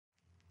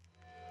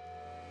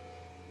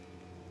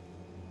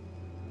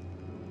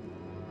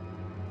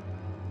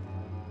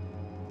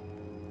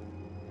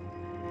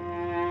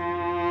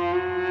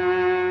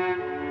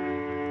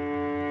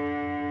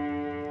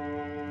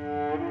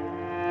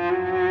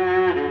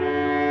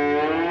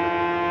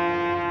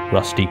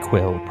Rusty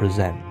Quill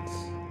presents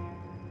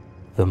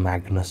the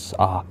Magnus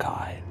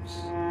Archives.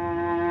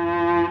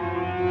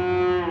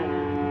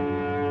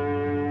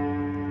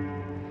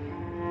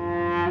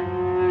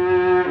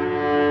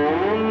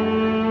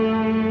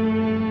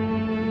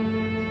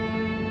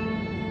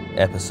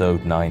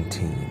 Episode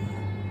 19,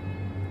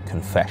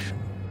 Confession.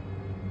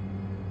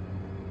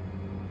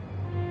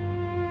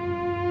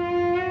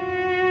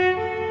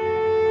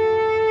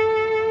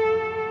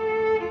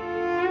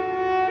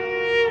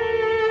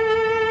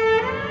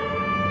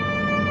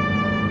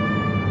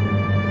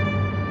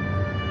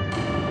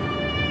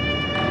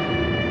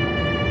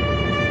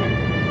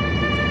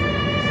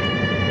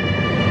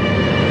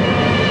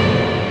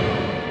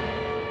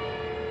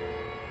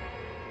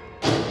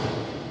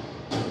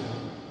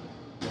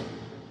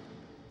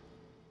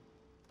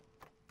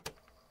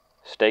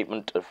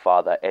 Statement of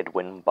Father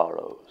Edwin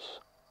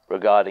Burroughs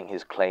regarding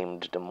his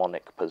claimed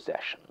demonic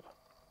possession.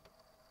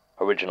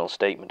 Original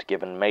statement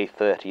given May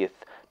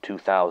 30th,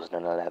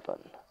 2011.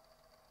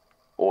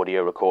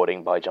 Audio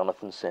recording by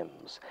Jonathan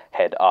Sims,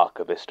 head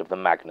archivist of the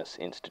Magnus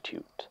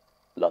Institute,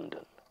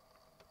 London.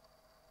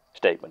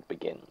 Statement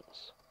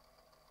begins.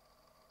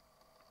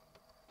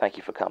 Thank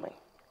you for coming.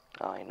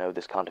 I know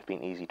this can't have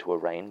been easy to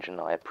arrange,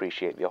 and I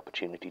appreciate the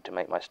opportunity to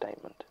make my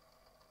statement.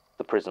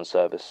 The prison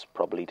service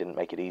probably didn't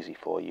make it easy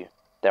for you.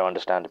 They're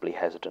understandably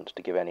hesitant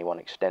to give anyone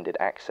extended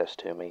access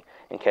to me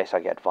in case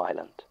I get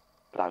violent,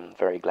 but I'm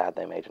very glad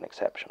they made an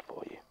exception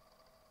for you.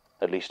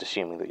 At least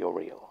assuming that you're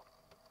real.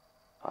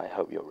 I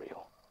hope you're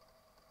real.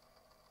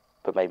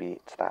 But maybe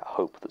it's that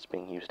hope that's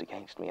being used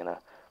against me in a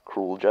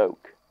cruel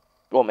joke.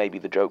 Or maybe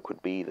the joke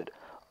would be that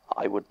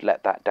I would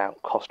let that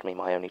doubt cost me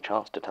my only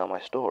chance to tell my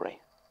story.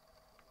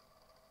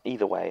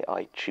 Either way,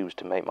 I choose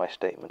to make my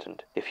statement,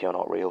 and if you're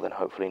not real, then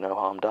hopefully no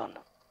harm done.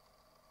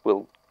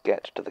 We'll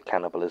get to the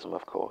cannibalism,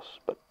 of course,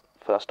 but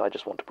first I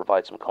just want to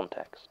provide some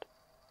context.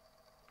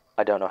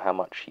 I don't know how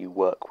much you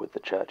work with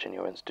the church in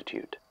your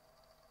institute.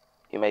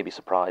 You may be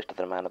surprised that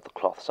a man of the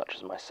cloth such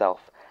as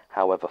myself,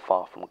 however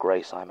far from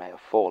grace I may have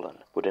fallen,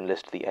 would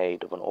enlist the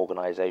aid of an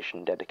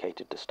organization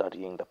dedicated to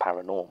studying the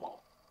paranormal.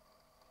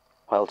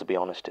 Well, to be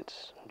honest,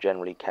 it's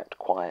generally kept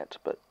quiet,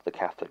 but the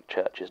Catholic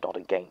Church is not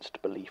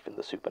against belief in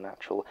the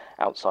supernatural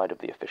outside of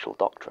the official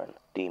doctrine,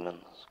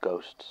 demons,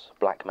 ghosts,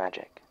 black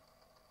magic.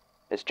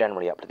 It's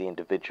generally up to the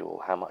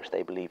individual how much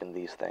they believe in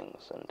these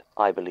things, and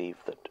I believe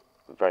that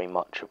very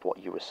much of what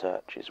you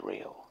research is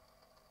real.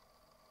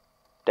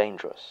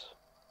 Dangerous,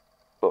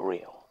 but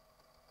real.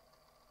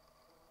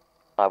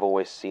 I've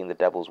always seen the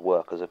devil's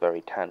work as a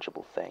very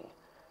tangible thing,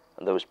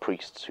 and those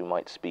priests who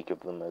might speak of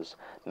them as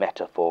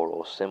metaphor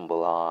or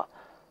symbol are,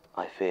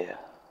 I fear,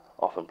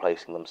 often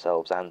placing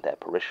themselves and their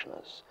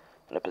parishioners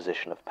in a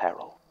position of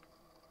peril.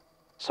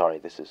 Sorry,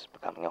 this is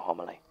becoming a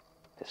homily.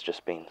 It's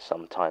just been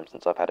some time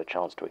since I've had a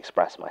chance to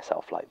express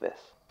myself like this.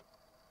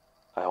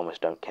 I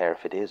almost don't care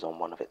if it is on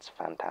one of its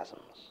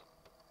phantasms.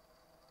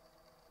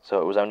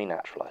 So it was only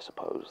natural, I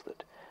suppose,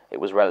 that it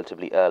was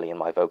relatively early in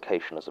my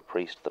vocation as a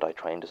priest that I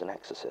trained as an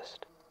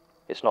exorcist.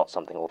 It's not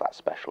something all that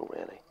special,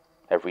 really.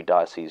 Every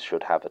diocese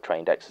should have a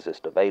trained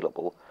exorcist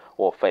available,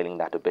 or failing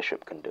that a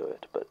bishop can do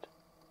it, but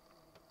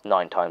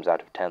 9 times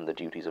out of 10 the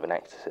duties of an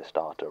exorcist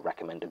are to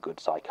recommend a good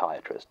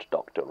psychiatrist,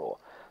 doctor, or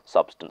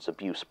substance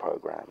abuse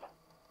program,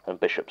 and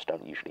bishops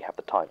don't usually have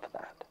the time for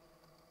that.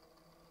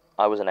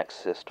 I was an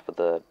exorcist for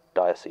the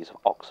Diocese of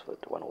Oxford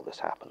when all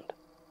this happened.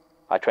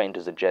 I trained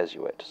as a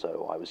Jesuit,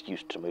 so I was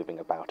used to moving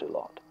about a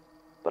lot,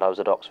 but I was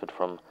at Oxford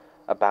from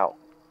about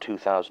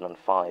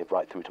 2005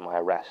 right through to my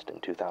arrest in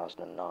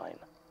 2009.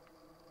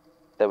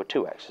 There were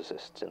 2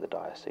 exorcists in the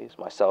diocese,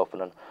 myself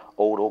and an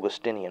old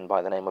Augustinian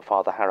by the name of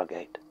Father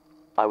Harrogate.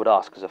 I would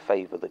ask as a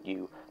favour that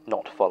you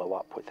not follow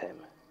up with him.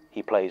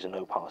 He plays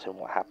no part in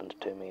what happened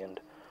to me, and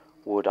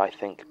would, I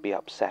think, be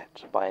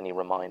upset by any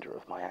reminder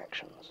of my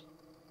actions.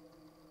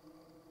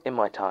 In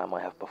my time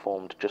I have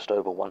performed just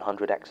over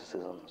 100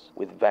 exorcisms,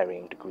 with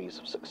varying degrees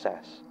of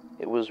success.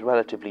 It was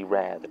relatively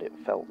rare that it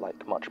felt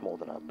like much more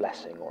than a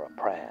blessing or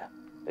a prayer.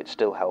 It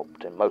still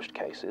helped in most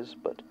cases,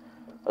 but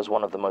as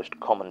one of the most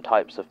common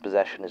types of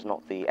possession is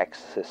not the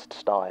exorcist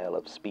style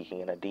of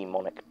speaking in a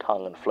demonic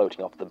tongue and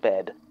floating off the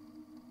bed,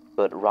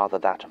 but rather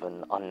that of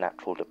an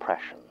unnatural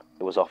depression,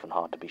 it was often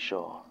hard to be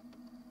sure.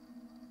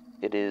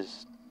 It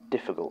is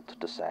difficult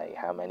to say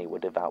how many were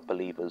devout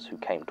believers who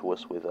came to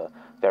us with a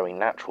very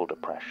natural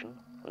depression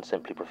and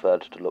simply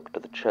preferred to look to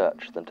the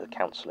church than to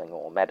counselling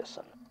or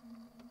medicine.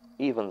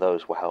 Even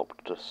those were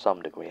helped to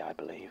some degree, I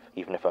believe,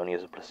 even if only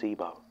as a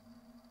placebo.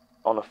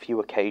 On a few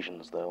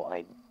occasions, though,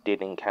 I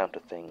did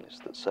encounter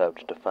things that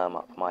served to firm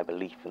up my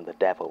belief in the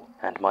devil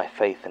and my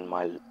faith in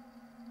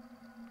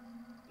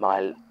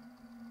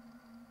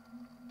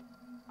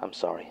I'm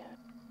sorry.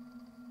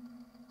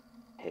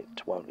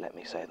 It won't let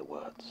me say the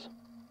words.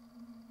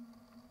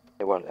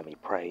 It won't let me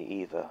pray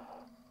either,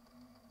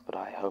 but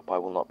I hope I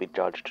will not be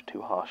judged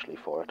too harshly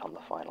for it on the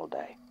final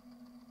day.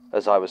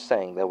 As I was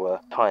saying, there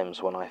were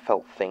times when I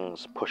felt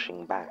things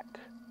pushing back,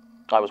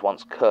 I was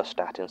once cursed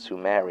at in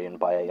Sumerian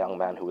by a young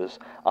man who was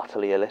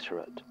utterly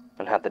illiterate,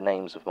 and had the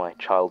names of my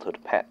childhood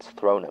pets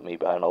thrown at me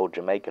by an old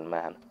Jamaican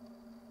man.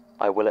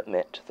 I will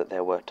admit that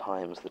there were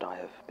times that I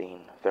have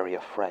been very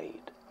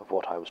afraid of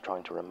what I was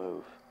trying to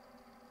remove.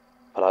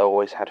 But I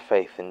always had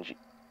faith in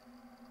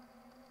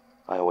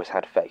I always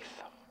had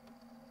faith.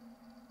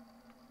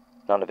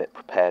 None of it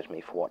prepared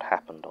me for what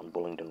happened on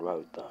Bullingdon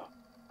Road, though.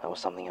 That was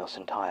something else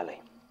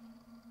entirely.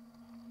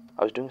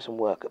 I was doing some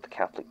work at the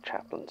Catholic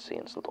chaplaincy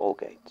in St.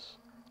 Algates,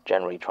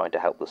 generally trying to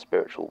help the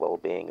spiritual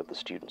well-being of the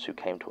students who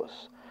came to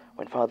us,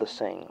 when Father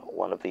Singh,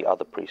 one of the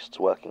other priests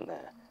working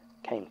there,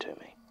 came to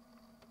me.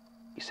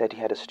 He said he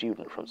had a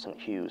student from St.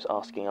 Hugh's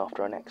asking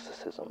after an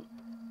exorcism,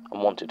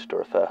 and wanted to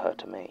refer her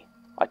to me.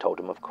 I told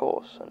him of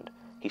course, and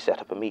he set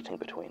up a meeting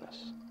between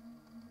us.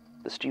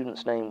 The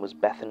student's name was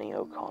Bethany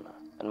O'Connor,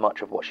 and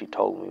much of what she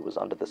told me was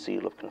under the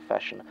seal of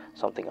confession,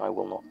 something I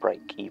will not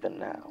break even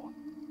now.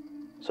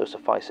 So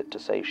suffice it to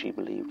say she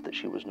believed that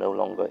she was no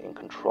longer in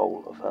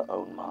control of her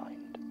own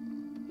mind.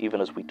 Even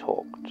as we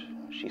talked,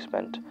 she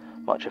spent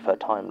much of her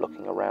time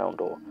looking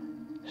around or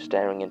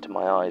staring into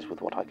my eyes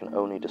with what I can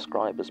only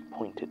describe as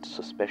pointed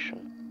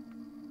suspicion.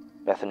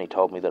 Bethany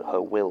told me that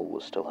her will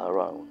was still her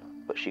own,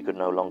 but she could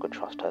no longer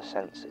trust her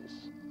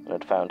senses, and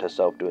had found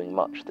herself doing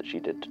much that she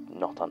did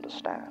not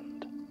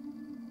understand.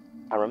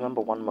 I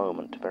remember one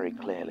moment very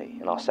clearly,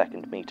 in our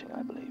second meeting,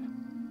 I believe.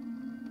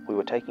 We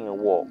were taking a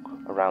walk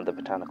around the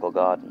botanical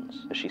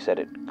gardens, as she said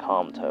it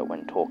calmed her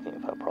when talking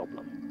of her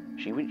problem.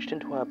 She reached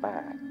into her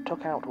bag,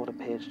 took out what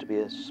appeared to be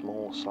a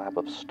small slab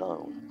of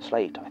stone,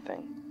 slate I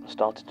think, and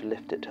started to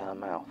lift it to her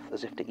mouth,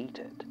 as if to eat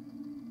it.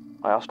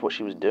 I asked what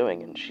she was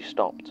doing, and she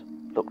stopped,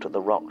 looked at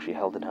the rock she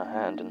held in her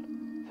hand,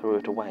 and threw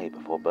it away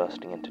before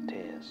bursting into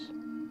tears.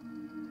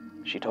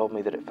 She told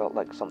me that it felt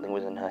like something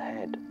was in her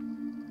head,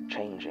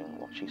 changing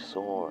what she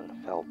saw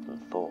and felt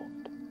and thought.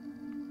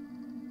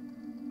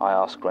 I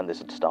asked when this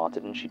had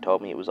started, and she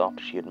told me it was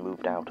after she had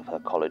moved out of her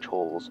college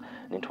halls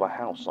and into a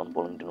house on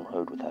Bullingdon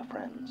Road with her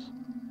friends.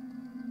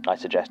 I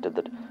suggested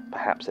that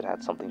perhaps it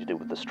had something to do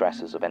with the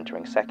stresses of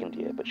entering second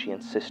year, but she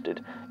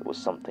insisted it was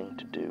something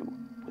to do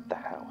with the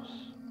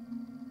house.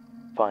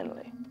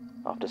 Finally,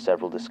 after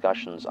several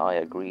discussions, I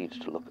agreed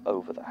to look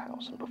over the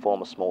house and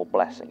perform a small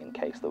blessing in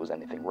case there was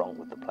anything wrong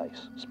with the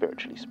place,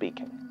 spiritually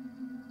speaking.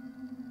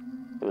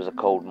 It was a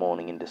cold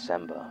morning in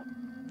December,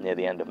 near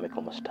the end of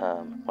Michaelmas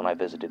term, when I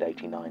visited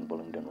 89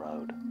 Bullingdon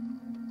Road.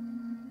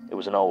 It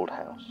was an old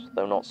house,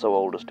 though not so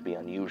old as to be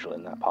unusual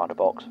in that part of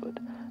Oxford,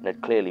 and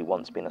had clearly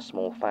once been a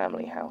small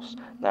family house,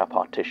 now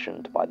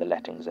partitioned by the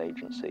lettings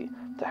agency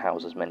to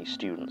house as many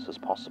students as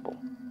possible.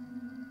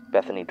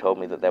 Bethany told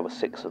me that there were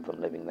 6 of them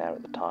living there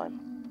at the time.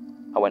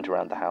 I went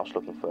around the house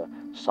looking for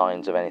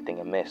signs of anything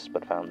amiss,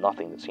 but found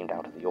nothing that seemed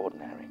out of the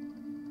ordinary.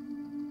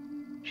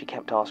 She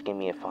kept asking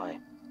me if I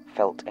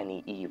felt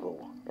any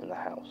evil in the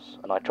house,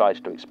 and I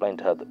tried to explain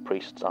to her that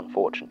priests,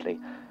 unfortunately,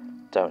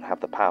 don't have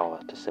the power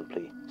to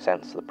simply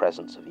sense the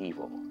presence of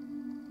evil.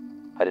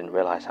 I didn't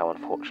realize how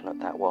unfortunate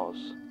that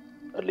was,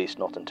 at least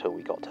not until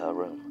we got to her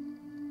room.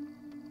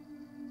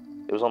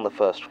 It was on the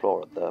first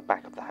floor at the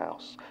back of the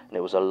house, and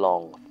it was a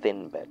long,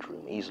 thin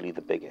bedroom, easily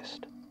the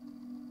biggest.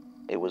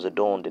 It was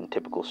adorned in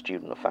typical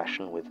student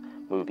fashion with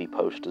movie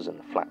posters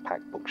and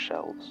flat-pack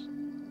bookshelves.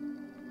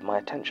 My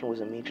attention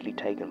was immediately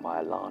taken by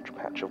a large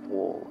patch of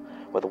wall,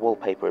 where the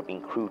wallpaper had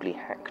been crudely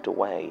hacked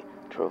away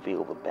to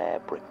reveal the bare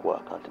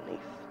brickwork underneath.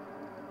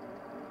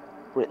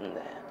 Written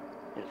there,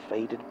 in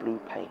faded blue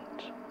paint,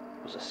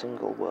 was a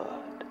single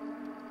word: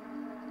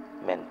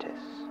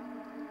 Mentis.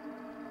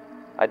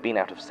 I'd been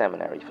out of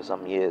seminary for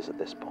some years at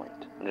this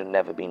point, and had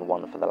never been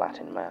one for the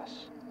Latin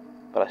Mass,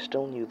 but I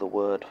still knew the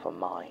word for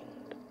mind.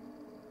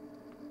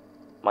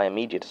 My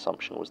immediate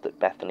assumption was that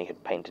Bethany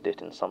had painted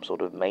it in some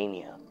sort of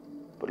mania,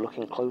 but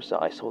looking closer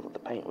I saw that the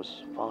paint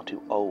was far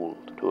too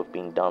old to have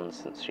been done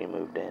since she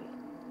moved in.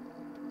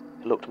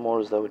 It looked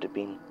more as though it had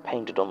been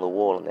painted on the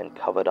wall and then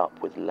covered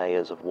up with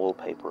layers of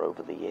wallpaper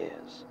over the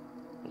years,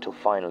 until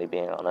finally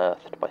being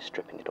unearthed by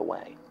stripping it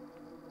away.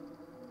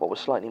 What was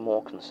slightly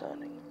more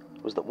concerning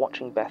was that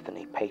watching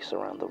Bethany pace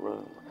around the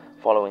room,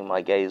 following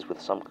my gaze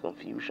with some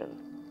confusion,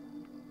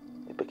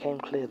 it became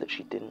clear that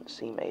she didn't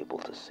seem able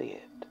to see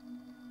it.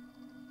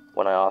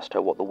 When I asked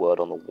her what the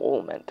word on the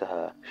wall meant to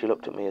her, she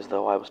looked at me as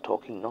though I was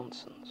talking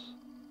nonsense.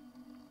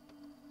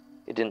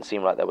 It didn't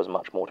seem like there was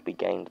much more to be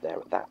gained there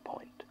at that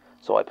point,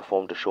 so I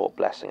performed a short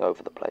blessing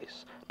over the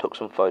place, took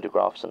some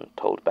photographs, and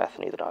told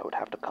Bethany that I would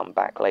have to come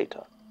back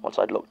later, once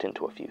I'd looked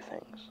into a few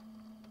things.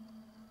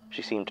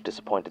 She seemed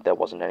disappointed there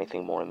wasn't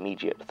anything more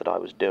immediate that I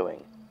was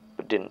doing,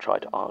 but didn't try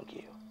to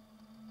argue.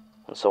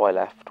 And so I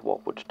left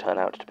what would turn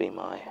out to be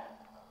my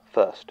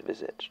first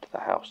visit to the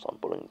house on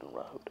Bullingdon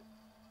Road,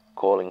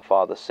 calling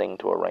Father Singh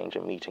to arrange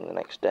a meeting the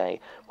next day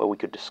where we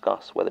could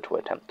discuss whether to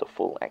attempt a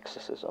full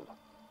exorcism.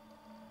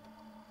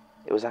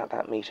 It was at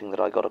that meeting that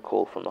I got a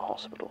call from the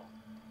hospital.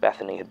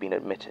 Bethany had been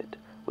admitted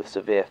with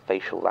severe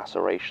facial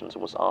lacerations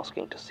and was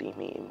asking to see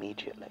me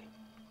immediately.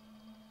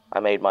 I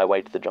made my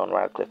way to the John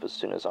Radcliffe as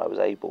soon as I was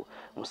able,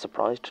 and was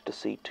surprised to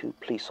see 2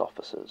 police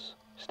officers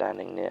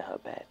standing near her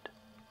bed.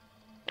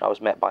 I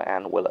was met by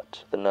Anne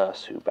Willett, the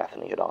nurse who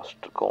Bethany had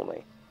asked to call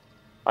me.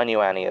 I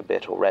knew Annie a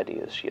bit already,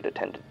 as she had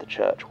attended the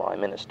church where I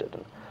ministered,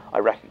 and I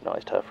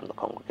recognized her from the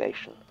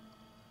congregation.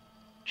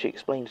 She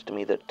explained to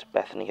me that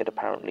Bethany had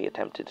apparently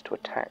attempted to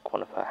attack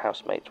one of her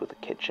housemates with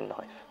a kitchen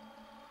knife,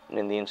 and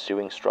in the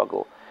ensuing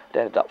struggle had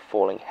ended up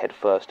falling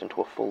headfirst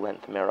into a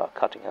full-length mirror,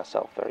 cutting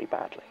herself very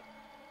badly.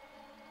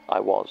 I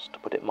was, to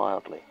put it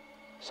mildly,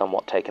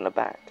 somewhat taken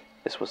aback.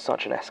 This was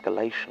such an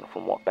escalation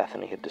from what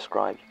Bethany had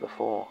described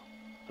before,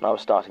 and I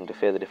was starting to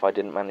fear that if I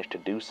didn't manage to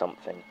do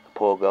something, the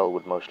poor girl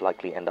would most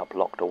likely end up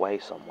locked away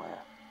somewhere.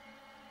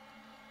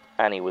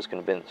 Annie was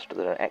convinced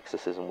that an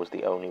exorcism was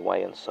the only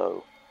way, and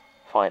so,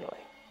 finally,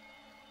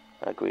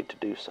 I agreed to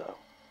do so.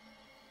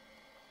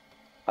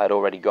 I had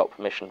already got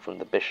permission from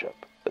the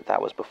bishop, but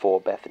that was before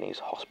Bethany's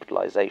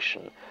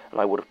hospitalization, and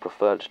I would have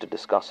preferred to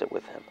discuss it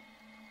with him.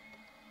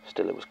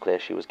 Still, it was clear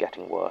she was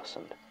getting worse,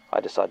 and I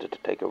decided to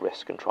take a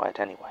risk and try it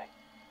anyway.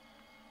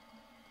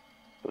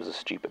 It was a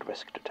stupid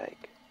risk to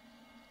take.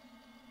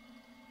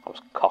 I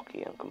was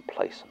cocky and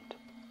complacent,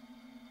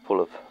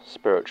 full of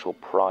spiritual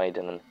pride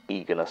and an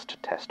eagerness to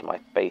test my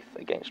faith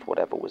against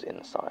whatever was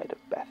inside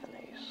of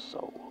Bethany's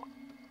soul,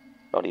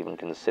 not even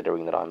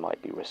considering that I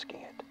might be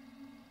risking it.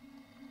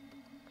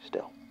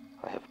 Still,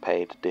 I have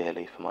paid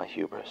dearly for my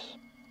hubris.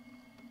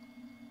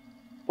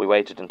 We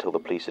waited until the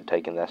police had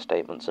taken their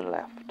statements and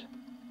left,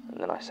 and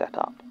then I set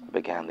up and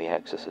began the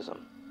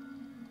exorcism.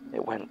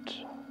 It went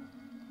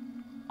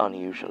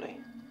unusually.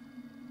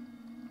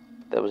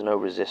 There was no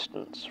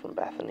resistance from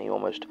Bethany,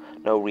 almost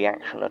no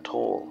reaction at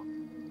all.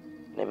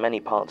 And in many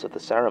parts of the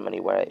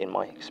ceremony where, in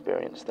my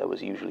experience, there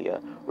was usually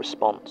a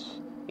response,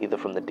 either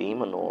from the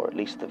demon or at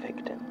least the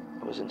victim,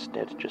 it was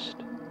instead just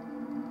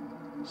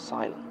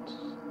silence,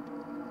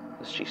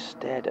 as she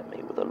stared at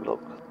me with a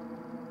look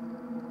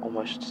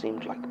almost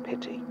seemed like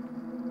pity.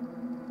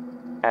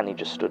 Annie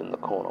just stood in the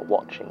corner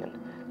watching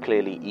and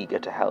clearly eager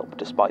to help,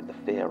 despite the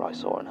fear I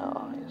saw in her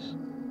eyes.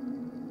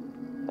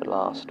 At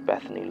last,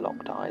 Bethany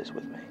locked eyes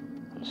with me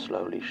and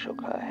slowly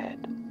shook her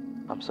head.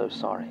 "I'm so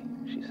sorry,"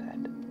 she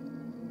said.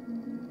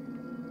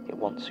 "It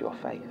wants your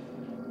faith."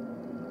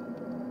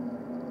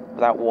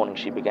 Without warning,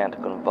 she began to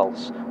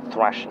convulse,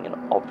 thrashing in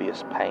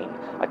obvious pain.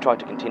 I tried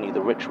to continue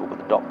the ritual, but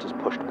the doctors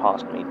pushed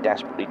past me,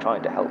 desperately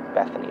trying to help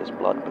Bethany as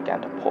blood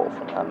began to pour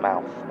from her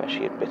mouth where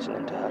she had bitten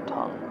into her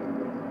tongue.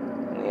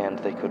 In the end,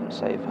 they couldn't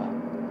save her.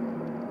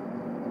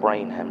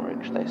 Brain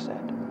hemorrhage, they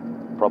said,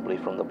 probably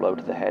from the blow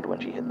to the head when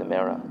she hit the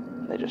mirror,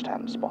 and they just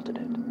hadn't spotted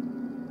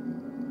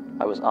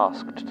it. I was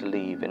asked to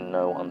leave in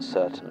no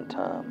uncertain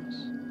terms,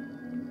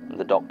 and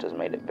the doctors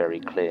made it very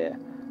clear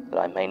that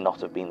I may not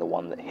have been the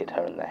one that hit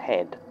her in the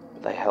head,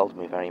 but they held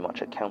me very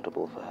much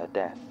accountable for her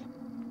death.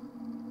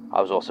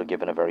 I was also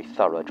given a very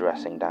thorough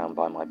dressing down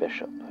by my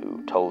bishop,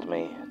 who told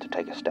me to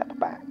take a step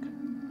back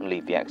and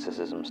leave the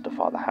exorcisms to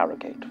Father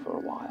Harrogate for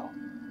a while.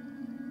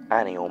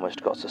 Annie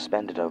almost got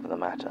suspended over the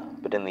matter,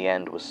 but in the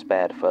end was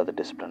spared further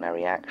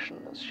disciplinary action,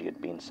 as she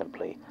had been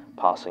simply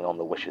passing on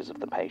the wishes of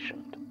the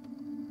patient.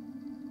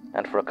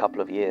 And for a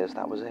couple of years,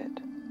 that was it.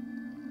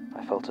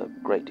 I felt a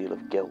great deal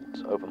of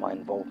guilt over my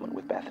involvement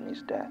with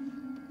Bethany's death,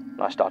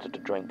 and I started to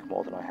drink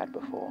more than I had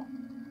before.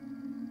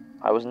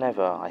 I was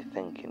never, I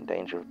think, in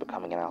danger of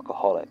becoming an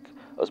alcoholic,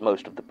 as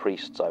most of the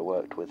priests I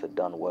worked with had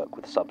done work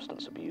with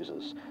substance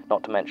abusers,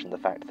 not to mention the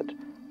fact that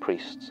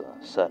priests are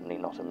certainly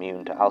not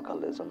immune to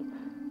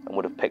alcoholism and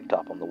would have picked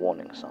up on the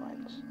warning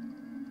signs.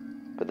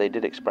 But they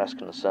did express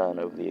concern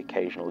over the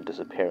occasional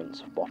disappearance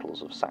of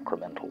bottles of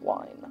sacramental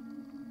wine.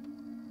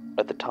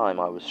 At the time,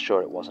 I was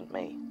sure it wasn't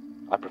me.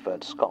 I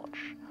preferred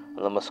Scotch,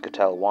 and the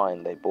muscatel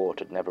wine they bought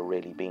had never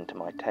really been to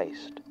my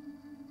taste.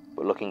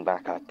 But looking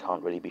back, I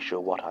can't really be sure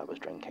what I was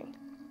drinking.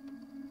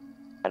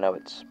 I know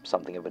it's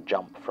something of a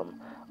jump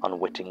from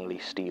unwittingly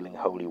stealing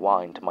holy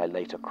wine to my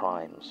later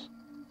crimes,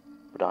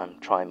 but I'm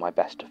trying my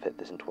best to fit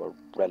this into a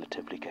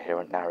relatively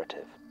coherent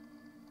narrative.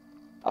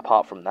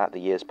 Apart from that, the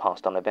years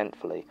passed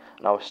uneventfully,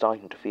 and I was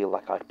starting to feel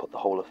like I'd put the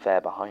whole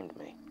affair behind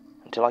me,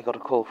 until I got a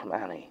call from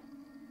Annie.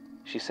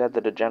 She said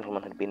that a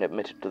gentleman had been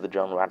admitted to the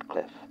John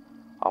Radcliffe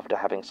after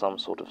having some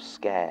sort of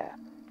scare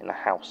in a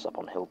house up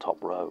on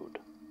Hilltop Road.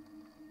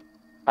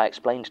 I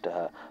explained to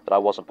her that I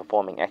wasn't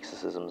performing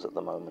exorcisms at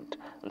the moment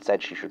and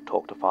said she should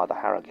talk to Father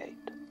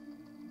Harrogate.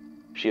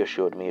 She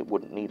assured me it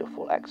wouldn't need a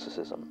full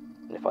exorcism,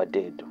 and if I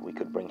did, we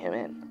could bring him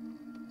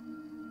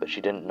in. But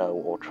she didn't know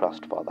or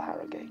trust Father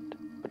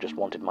Harrogate, but just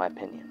wanted my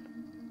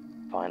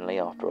opinion. Finally,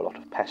 after a lot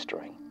of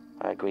pestering,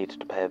 I agreed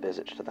to pay a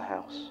visit to the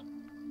house.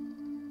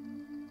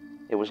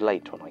 It was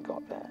late when I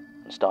got there,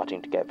 and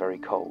starting to get very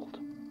cold.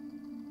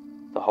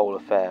 The whole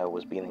affair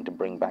was beginning to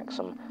bring back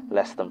some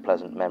less than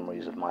pleasant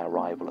memories of my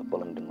arrival at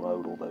Bullingdon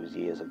Road all those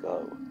years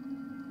ago.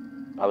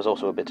 I was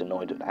also a bit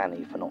annoyed at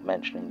Annie for not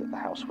mentioning that the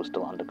house was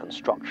still under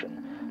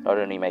construction, not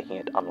only making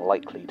it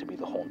unlikely to be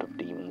the haunt of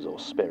demons or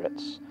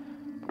spirits,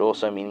 but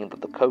also meaning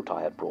that the coat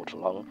I had brought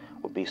along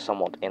would be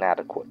somewhat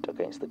inadequate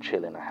against the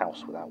chill in a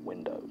house without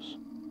windows.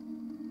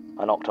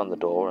 I knocked on the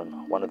door,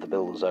 and one of the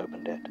builders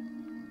opened it.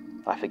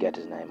 I forget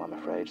his name, I'm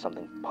afraid.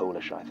 Something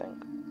Polish, I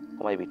think.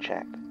 Or maybe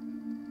Czech.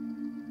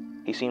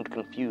 He seemed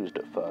confused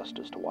at first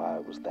as to why I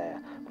was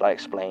there, but I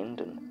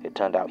explained, and it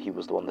turned out he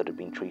was the one that had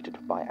been treated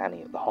by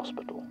Annie at the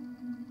hospital.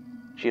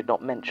 She had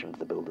not mentioned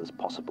the builder's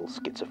possible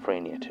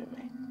schizophrenia to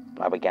me, and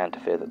I began to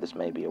fear that this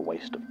may be a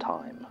waste of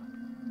time.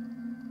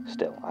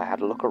 Still, I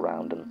had a look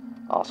around and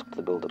asked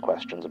the builder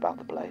questions about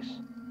the place.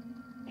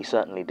 He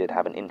certainly did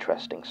have an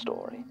interesting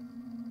story,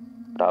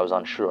 but I was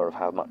unsure of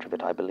how much of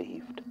it I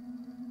believed.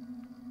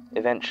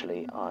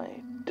 Eventually,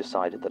 I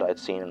decided that I had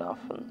seen enough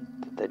and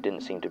that there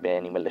didn't seem to be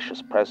any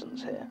malicious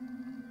presence here.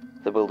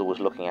 The builder was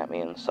looking at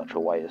me in such a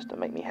way as to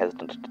make me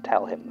hesitant to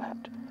tell him that,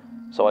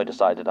 so I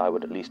decided I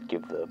would at least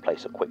give the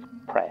place a quick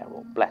prayer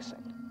or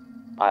blessing.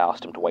 I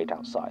asked him to wait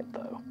outside,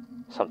 though.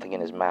 Something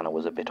in his manner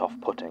was a bit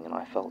off-putting, and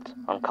I felt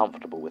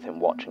uncomfortable with him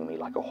watching me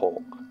like a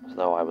hawk, as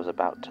though I was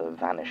about to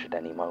vanish at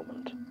any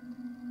moment.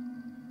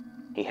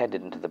 He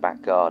headed into the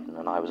back garden,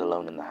 and I was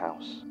alone in the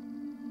house.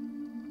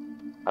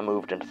 I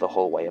moved into the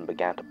hallway and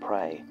began to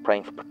pray,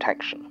 praying for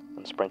protection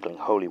and sprinkling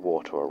holy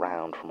water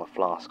around from a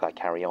flask I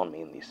carry on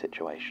me in these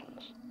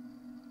situations.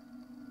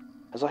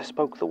 As I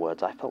spoke the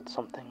words, I felt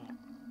something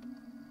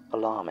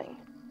alarming.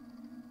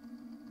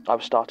 I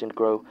was starting to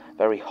grow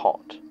very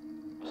hot,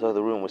 as though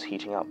the room was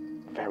heating up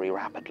very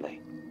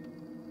rapidly.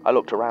 I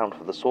looked around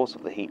for the source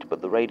of the heat,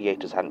 but the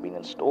radiators hadn't been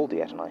installed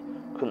yet, and I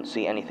couldn't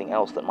see anything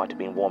else that might have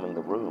been warming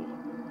the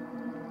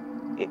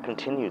room. It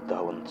continued,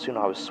 though, and soon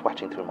I was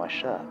sweating through my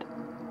shirt.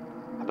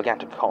 I began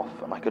to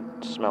cough, and I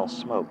could smell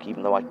smoke,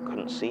 even though I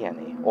couldn't see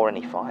any, or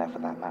any fire for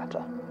that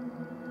matter.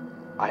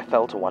 I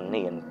fell to one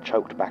knee and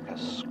choked back a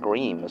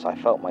scream as I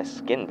felt my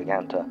skin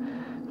began to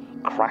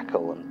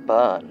crackle and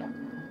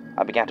burn.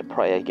 I began to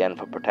pray again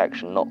for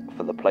protection, not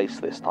for the place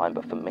this time,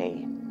 but for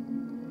me.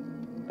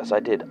 As I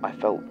did, I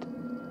felt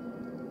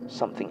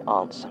something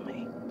answer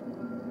me.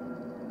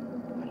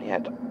 And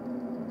yet,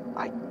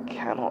 I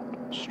cannot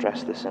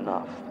stress this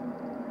enough.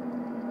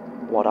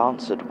 What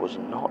answered was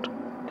not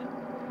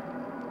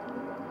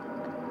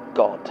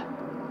God.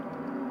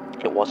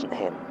 It wasn't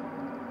him.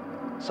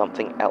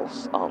 Something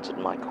else answered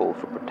my call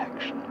for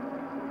protection.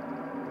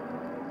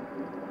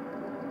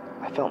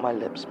 I felt my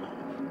lips move.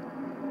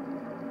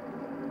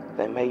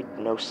 They made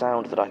no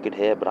sound that I could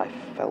hear, but I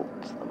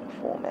felt them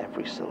form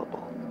every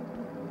syllable.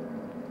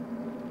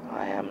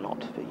 I am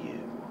not for you.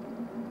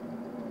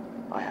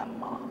 I am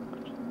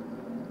marked.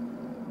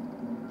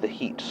 The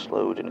heat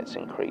slowed in its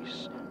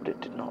increase, but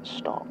it did not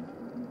stop.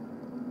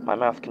 My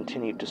mouth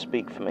continued to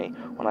speak for me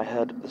when I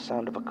heard the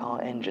sound of a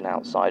car engine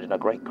outside and a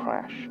great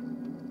crash.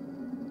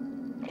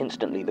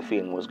 Instantly the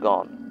feeling was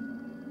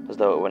gone, as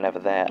though it were never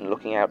there, and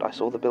looking out I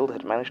saw the builder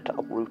had managed to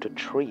uproot a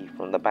tree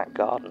from the back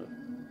garden.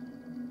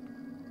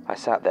 I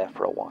sat there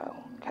for a while,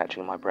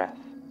 catching my breath.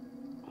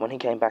 When he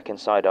came back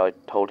inside, I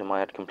told him I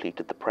had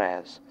completed the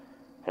prayers,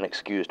 and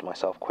excused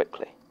myself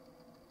quickly.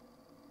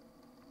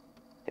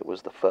 It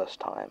was the first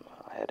time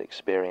I had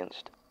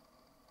experienced.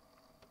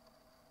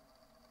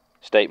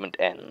 Statement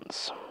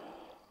ends.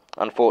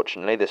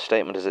 Unfortunately, this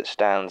statement as it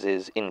stands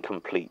is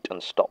incomplete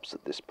and stops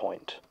at this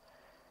point.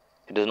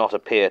 It does not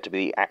appear to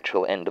be the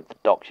actual end of the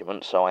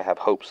document, so I have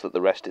hopes that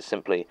the rest is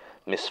simply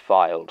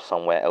misfiled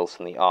somewhere else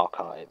in the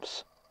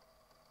archives.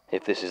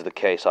 If this is the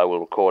case, I will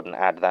record and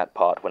add that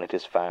part when it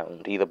is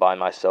found, either by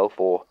myself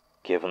or,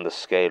 given the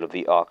scale of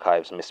the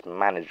archive's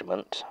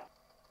mismanagement,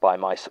 by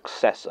my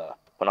successor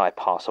when I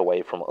pass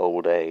away from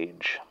old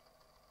age.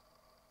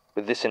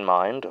 With this in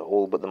mind,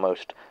 all but the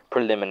most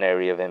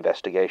preliminary of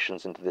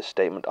investigations into this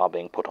statement are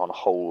being put on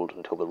hold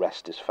until the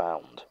rest is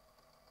found.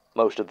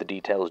 Most of the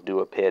details do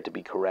appear to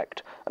be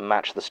correct and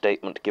match the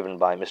statement given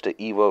by Mr.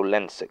 Ivo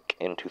Lensic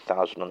in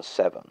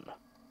 2007.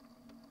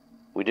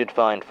 We did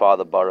find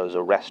Father Burroughs'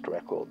 arrest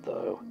record,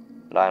 though,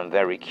 and I am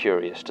very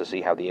curious to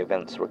see how the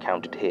events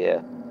recounted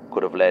here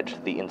could have led to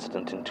the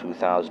incident in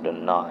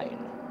 2009,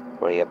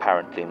 where he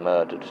apparently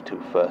murdered 2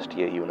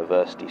 first-year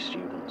university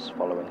students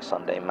following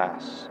Sunday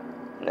Mass,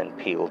 and then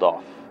peeled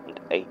off and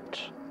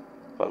ate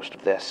most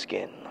of their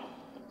skin.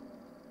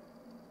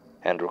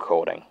 End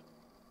recording.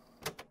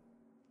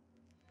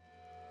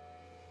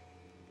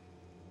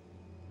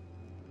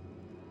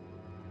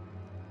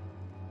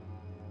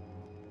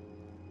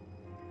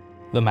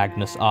 The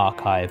Magnus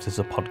Archives is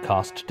a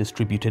podcast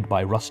distributed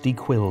by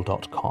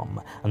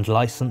rustyquill.com and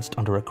licensed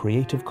under a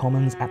Creative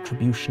Commons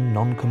Attribution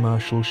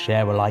Non-Commercial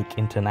Share-alike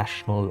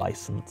International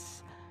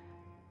License.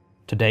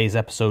 Today's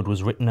episode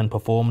was written and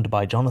performed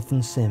by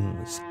Jonathan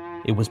Sims.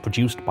 It was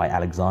produced by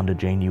Alexander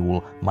J.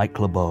 Newall, Mike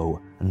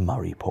LeBeau, and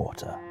Murray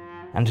Porter,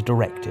 and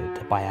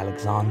directed by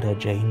Alexander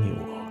J.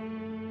 Newall.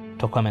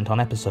 To comment on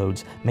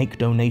episodes, make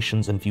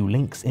donations, and view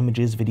links,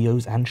 images,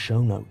 videos, and show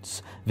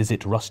notes,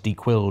 visit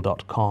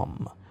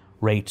rustyquill.com.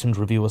 Rate and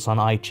review us on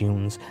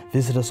iTunes,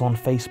 visit us on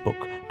Facebook,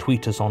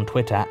 tweet us on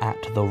Twitter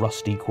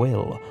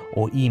 @TheRustyQuill,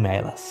 or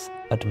email us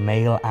at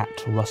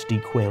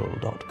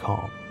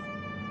mail@rustyquill.com.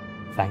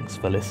 Thanks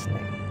for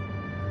listening.